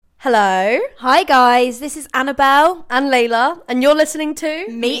Hello. Hi guys, this is Annabelle And Layla, and you're listening to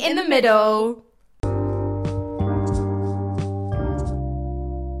Meet in the Middle.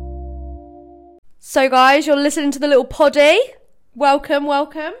 So guys, you're listening to the little poddy. Welcome.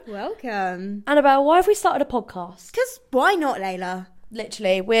 Welcome. Annabelle, why have we started a podcast? Because why not, Layla?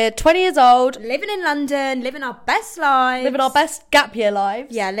 Literally, we're 20 years old, Living in London, living our best lives. living our best gap year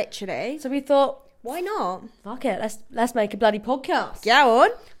lives. Yeah, literally. So we thought, Why not? fuck it, let's make a bloody podcast. Go on.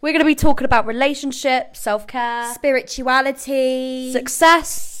 We're going to be talking about relationships, self-care, Spirituality.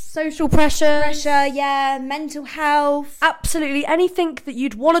 success, social pressure. Pressure, yeah. Mental health. Absolutely anything that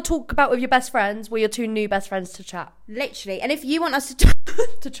you'd want to talk about with your best friends, or your two new best friends to chat. Literally. And if you want us to...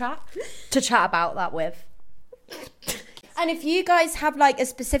 To chat about that with. And if you guys have like a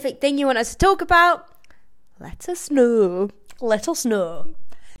specific thing you want us to talk about, let us know. Let us know.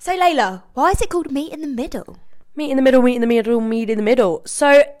 So Layla, why is it called Meet in the Middle? Meet in the middle, meet in the middle, meet in the middle.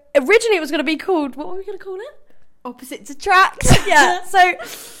 So originally it was going to be called, what were we going to call it? Opposites attract. Yeah, so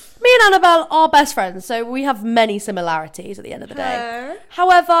me and Annabelle are best friends, so we have many similarities at the end of the day.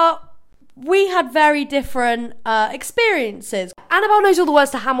 However, we had very different experiences. Annabelle knows all the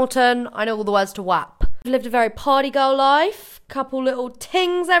words to Hamilton, I know all the words to WAP. I've lived a very party girl life, couple little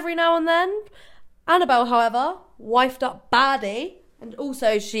tings every now and then. Annabelle, however, wifed up baddie, and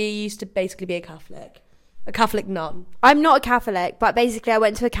also she used to basically be a Catholic nun. I'm not a Catholic, but basically I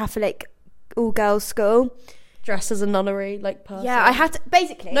went to a Catholic all-girls school. Dressed as a nunnery, like, person. Yeah, I had to,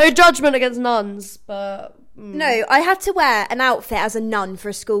 basically... No judgment against nuns, but... No, I had to wear an outfit as a nun for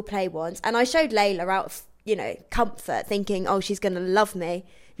a school play once, and I showed Layla out of, comfort, thinking, oh, she's going to love me.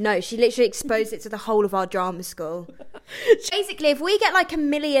 No, she literally exposed it to the whole of our drama school. Basically, if we get like 1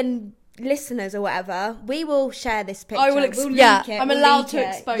 million listeners or whatever, we will share this picture. I will, I'm allowed to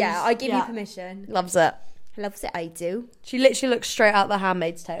expose. Yeah, I give you permission. Loves it. Loves it, I do. She literally looks straight out The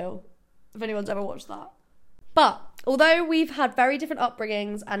Handmaid's Tale, if anyone's ever watched that. But, although we've had very different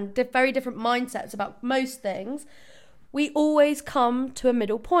upbringings and very different mindsets about most things, we always come to a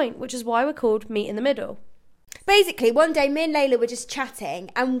middle point, which is why we're called Meet in the Middle. Basically, one day me and Layla were just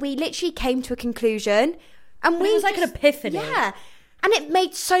chatting and we literally came to a conclusion. And it was like an epiphany. Yeah. And it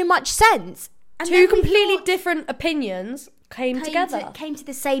made so much sense. And two completely different opinions came together. Came to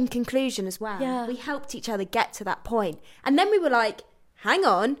the same conclusion as well. Yeah. We helped each other get to that point. And then we were like, hang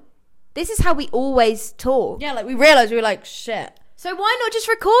on, this is how we always talk. Yeah, like we realised, we were like, shit. So why not just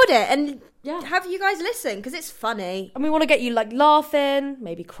record it and Yeah. have you guys listen? Because it's funny. And we want to get you like laughing,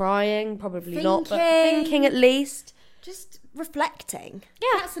 maybe crying, probably not, but thinking at least. Just reflecting.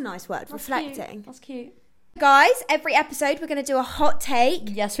 Yeah. That's a nice word, That's reflecting. Cute. That's cute. Guys, every episode we're going to do a hot take.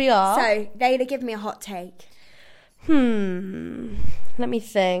 Yes, we are. So, Layla, give me a hot take. Let me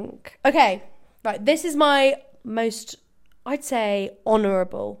think. Okay, right. This is my most, I'd say,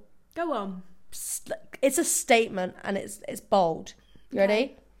 honourable. Go on. It's a statement and it's bold. You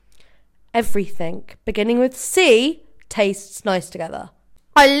ready? Everything beginning with C tastes nice together.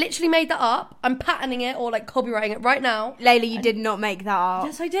 I literally made that up. I'm patenting it or like copywriting it right now. Layla, you did not make that up.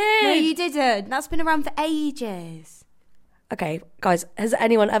 Yes, I did. No, you didn't. That's been around for ages. Okay, guys, has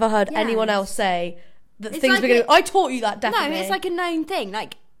anyone ever heard anyone else say that things like beginning? I taught you that, definitely. No, it's like a known thing.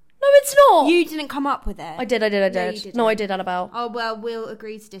 Like, no, it's not. you didn't come up with it. I did. No, you didn't. No, I did, Annabelle. Oh, well, we'll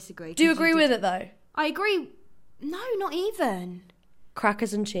agree to disagree. Do you agree with it though? I agree. No, not even.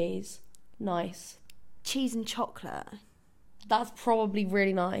 Crackers and cheese. Nice. Cheese and chocolate. That's probably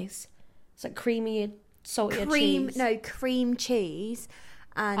really nice. It's like creamy, salty cheese. No, cream cheese.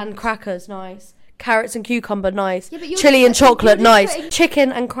 And crackers, nice. Carrots and cucumber, nice. Yeah, but chili and chocolate, you're nice. putting...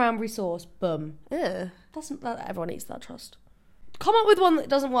 Chicken and cranberry sauce, boom. Ugh. Everyone eats that, trust. Come up with one that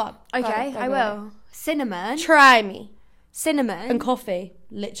doesn't work. Okay, I will. Cinnamon. Try me. Cinnamon. And coffee.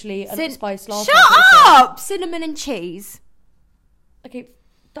 Literally a spice last. Shut up! Cinnamon and cheese. Okay,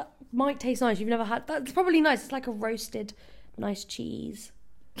 that might taste nice. You've never had... That's probably nice. It's like a roasted, nice cheese.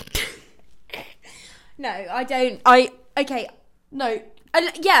 No, I don't. Okay. No.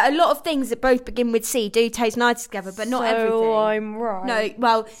 Yeah, a lot of things that both begin with C do taste nice together, but not everything. So I'm right. No,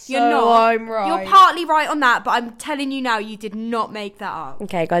 well, you're not. I'm right. You're partly right on that, but I'm telling you now, you did not make that up.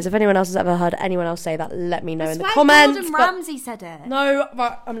 Okay, guys, if anyone else has ever heard anyone else say that, let me know in the comments. Gordon Ramsay said it. No,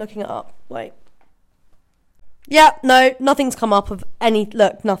 right, I'm looking it up. Wait. Yeah, no, nothing's come up of any...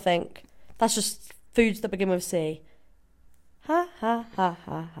 Look, nothing. That's just foods that begin with C. Ha, ha, ha,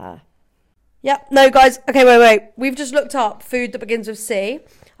 ha, ha. Yep, no, guys. Okay, wait. We've just looked up food that begins with C.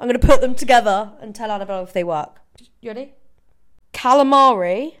 I'm going to put them together and tell Annabelle if they work. You ready?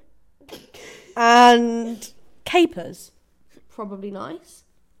 Calamari and capers. Probably nice.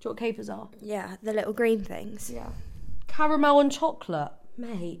 Do you know what capers are? Yeah, the little green things. Yeah. Caramel and chocolate.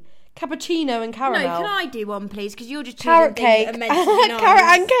 Mate. Cappuccino and No, caramel. can I do one, please? Because you're just Carrot choosing things cake. that are meant to be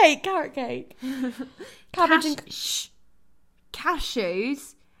nice. Carrot cake. Cabbage and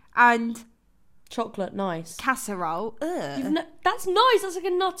cashews and chocolate. Nice. casserole. Ugh. That's nice. That's like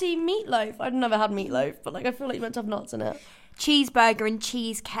a nutty meatloaf. I've never had meatloaf, but like I feel like you meant to have nuts in it. Cheeseburger and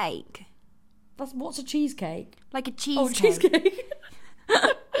cheesecake. What's a cheesecake? Like a cheesecake. Oh, cheesecake. No,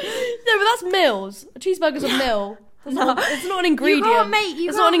 but that's meals. A cheeseburger's a meal. It's not an ingredient. You can't make.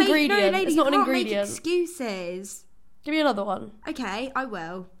 It's not an ingredient. No, lady, it's not an you can't ingredient. make excuses. Give me another one. Okay, I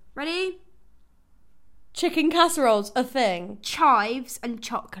will. Ready? Chicken casserole's a thing. Chives and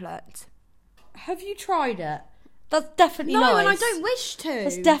chocolate. Have you tried it? That's definitely nice. No, and I don't wish to.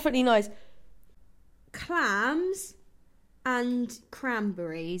 That's definitely nice. Clams and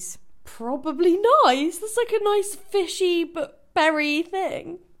cranberries. Probably nice. That's like a nice fishy but berry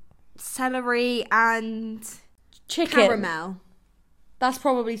thing. Celery and Chicken. caramel. That's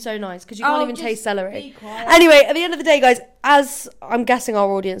probably so nice because you can't even just taste celery. be quiet. Anyway, at the end of the day, guys, as I'm guessing our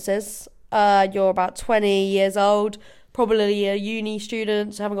audience is, you're about 20 years old, probably a uni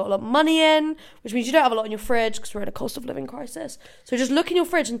student, so haven't got a lot of money in, which means you don't have a lot in your fridge because we're in a cost of living crisis. So just look in your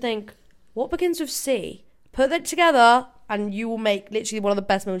fridge and think, what begins with C? Put that together and you will make literally one of the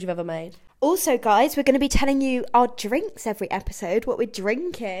best meals you've ever made. Also, guys, we're going to be telling you our drinks every episode, what we're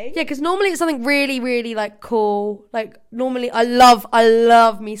drinking. Yeah, because normally it's something really, really like cool. Like normally I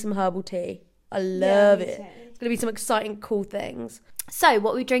love me some herbal tea. I love it. too. It's going to be some exciting, cool things. So,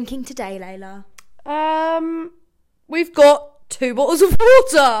 what are we drinking today, Layla? We've got 2 bottles of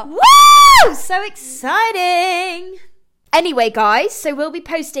water. Woo! So exciting! Anyway, guys, so we'll be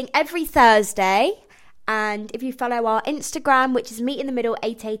posting every Thursday. And if you follow our Instagram, which is Meet in the Middle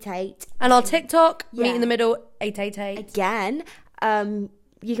 888. And our TikTok, Yeah. Meet in the Middle 888. Again,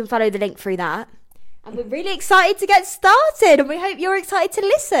 you can follow the link through that. And we're really excited to get started. And we hope you're excited to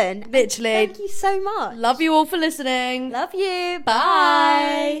listen. Literally. Thank you so much. Love you all for listening. Love you.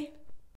 Bye.